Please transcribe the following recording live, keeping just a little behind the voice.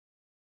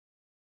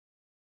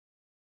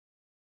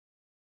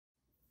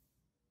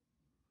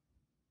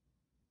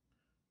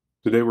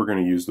Today we're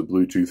going to use the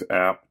Bluetooth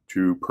app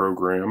to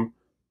program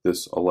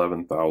this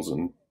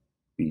 11,000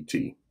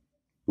 BT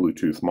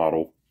Bluetooth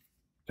model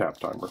tap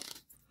timer.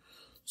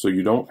 So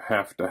you don't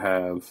have to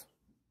have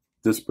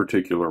this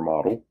particular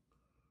model.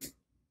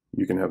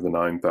 You can have the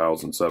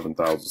 9,000,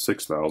 7,000,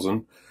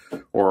 6,000,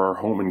 or our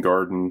home and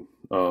garden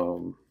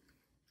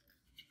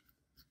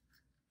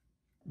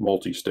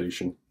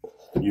multi-station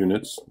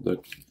units that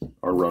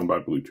are run by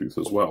Bluetooth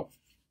as well.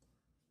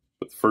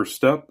 But the first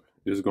step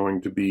is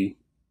going to be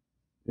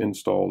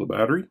install the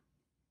battery,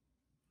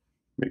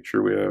 make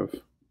sure we have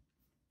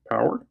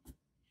power,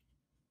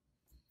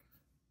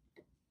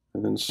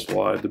 and then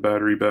slide the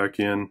battery back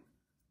in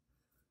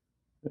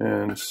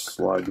and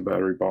slide the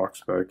battery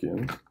box back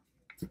in.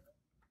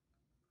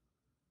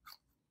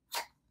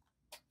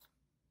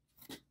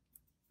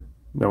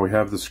 Now we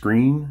have the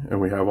screen and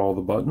we have all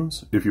the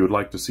buttons. If you would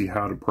like to see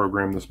how to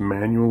program this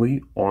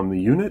manually on the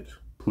unit,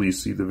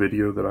 please see the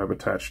video that I've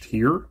attached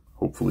here,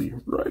 hopefully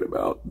right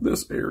about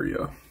this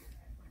area.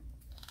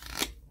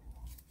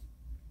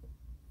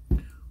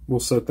 We'll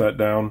set that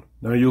down.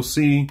 Now you'll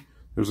see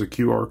there's a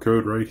QR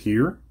code right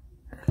here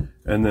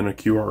and then a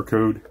QR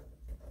code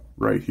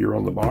right here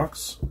on the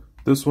box.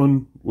 This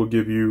one will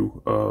give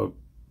you a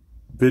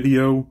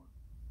video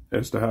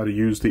as to how to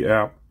use the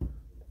app.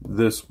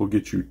 This will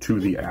get you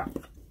to the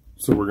app.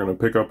 So we're going to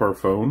pick up our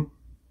phone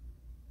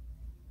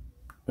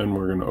and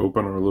we're going to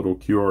open our little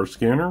QR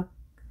scanner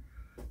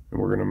and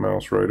we're going to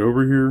mouse right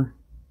over here.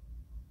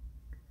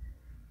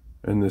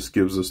 And this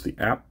gives us the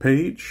app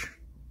page.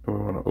 And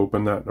we want to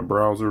open that in a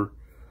browser.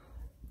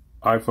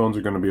 iPhones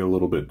are going to be a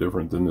little bit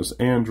different than this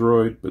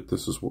Android, but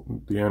this is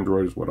what the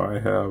Android is what I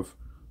have.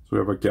 So we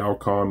have a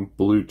Galcon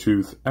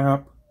Bluetooth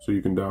app, so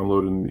you can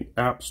download it in the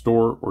App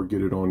Store or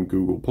get it on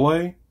Google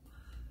Play.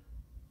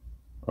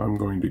 I'm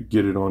going to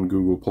get it on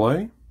Google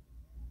Play.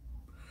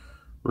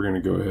 We're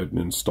going to go ahead and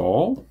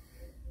install,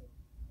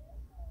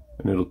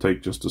 and it'll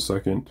take just a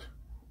second,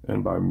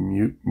 and by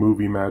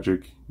movie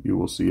magic you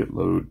will see it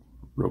load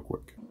real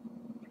quick.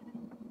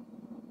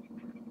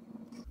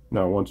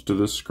 Now once to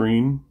this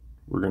screen,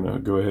 we're going to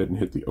go ahead and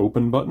hit the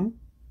open button.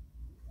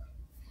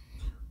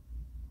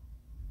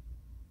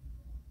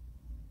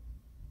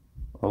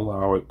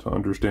 Allow it to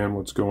understand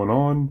what's going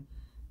on.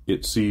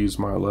 It sees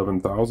my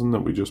 11,000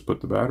 that we just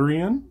put the battery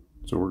in.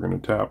 So we're going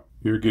to tap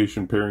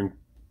irrigation pairing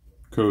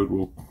code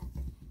will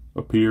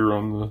appear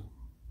on the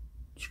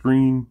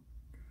screen.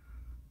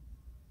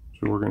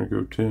 So we're going to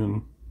go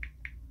 10.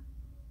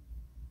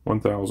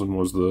 1,000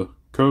 was the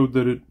code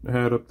that it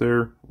had up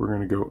there. We're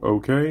going to go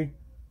OK.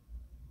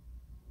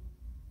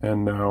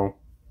 And now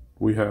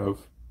we have,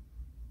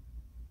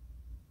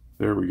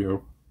 there we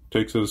go.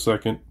 Takes it a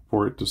second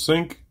for it to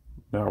sync.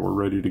 Now we're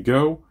ready to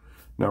go.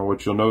 Now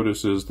what you'll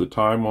notice is the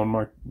time on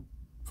my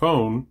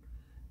phone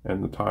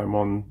and the time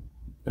on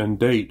and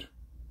date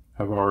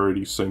have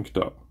already synced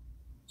up.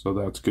 So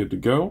that's good to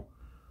go.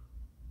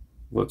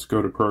 Let's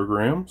go to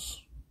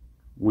programs.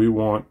 We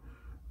want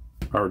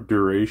our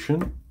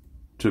duration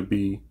to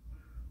be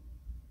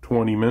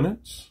 20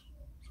 minutes.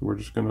 So we're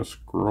just going to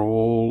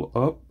scroll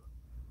up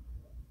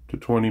to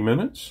 20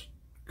 minutes,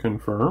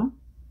 confirm,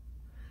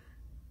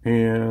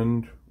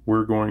 and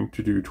we're going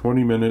to do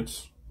 20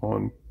 minutes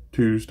on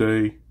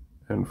Tuesday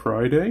and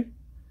Friday,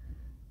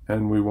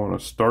 and we want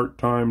to start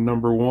time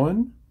number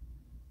 1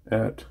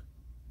 at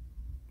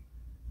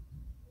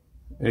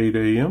 8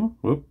 a.m.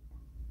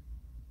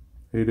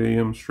 8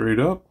 a.m. straight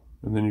up,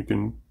 and then you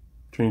can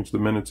change the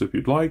minutes if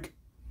you'd like,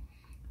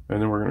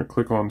 and then we're going to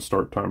click on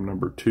start time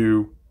number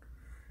 2,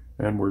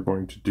 and we're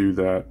going to do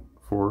that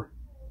for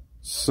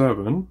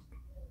 7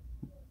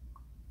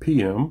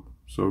 p.m.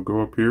 So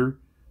go up here,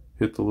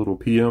 hit the little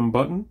PM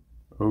button.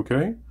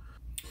 Okay.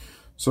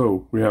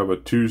 So we have a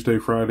Tuesday,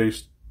 Friday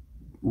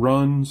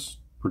runs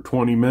for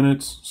 20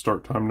 minutes.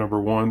 Start time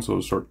number 1.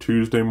 So start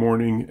Tuesday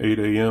morning, 8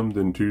 a.m.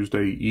 Then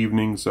Tuesday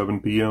evening,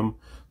 7 p.m.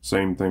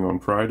 Same thing on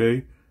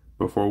Friday.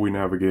 Before we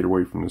navigate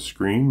away from the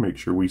screen, make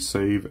sure we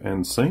save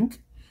and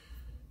sync.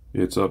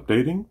 It's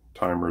updating.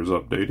 Timer is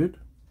updated.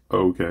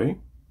 Okay.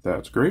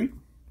 That's great.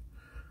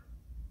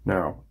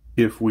 Now,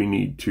 if we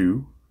need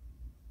to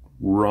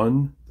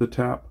run the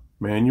tap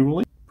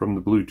manually from the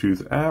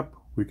Bluetooth app,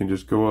 we can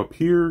just go up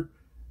here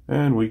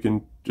and we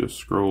can just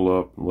scroll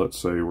up. Let's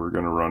say we're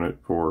going to run it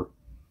for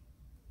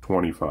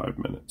 25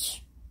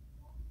 minutes.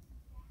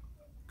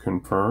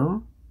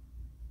 Confirm.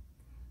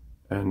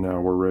 And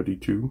now we're ready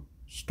to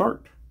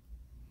start.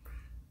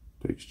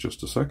 Takes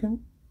just a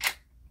second.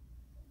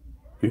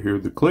 You hear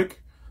the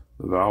click.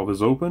 The valve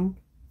is open.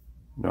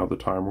 Now the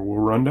timer will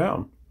run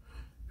down.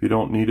 If you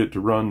don't need it to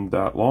run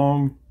that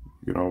long,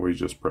 you can always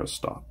just press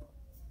stop.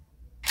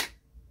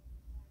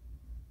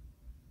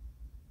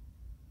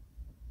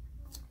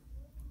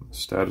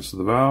 Status of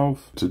the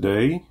valve.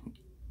 Today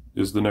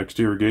is the next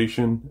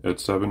irrigation at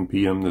 7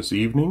 p.m. this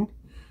evening.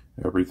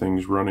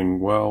 Everything's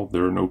running well.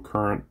 There are no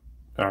current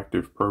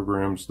active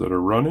programs that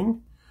are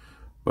running.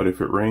 But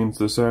if it rains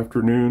this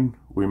afternoon,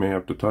 we may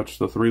have to touch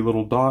the 3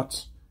 little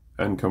dots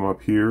and come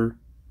up here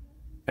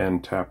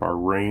and tap our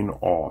rain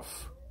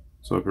off.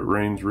 So if it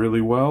rains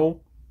really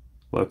well,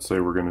 let's say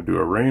we're going to do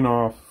a rain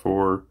off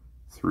for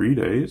 3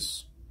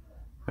 days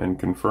and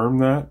confirm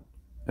that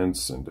and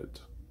send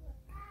it.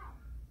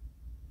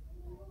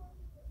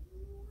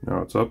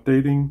 Now it's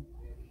updating,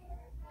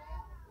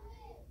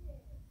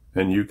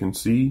 and you can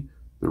see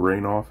the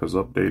rain off has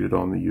updated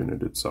on the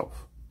unit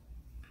itself.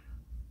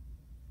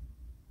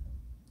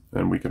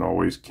 And we can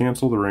always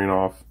cancel the rain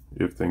off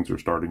if things are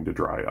starting to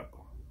dry up.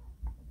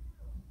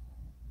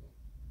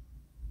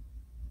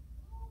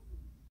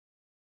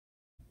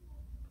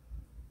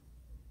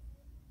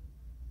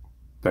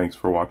 Thanks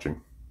for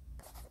watching.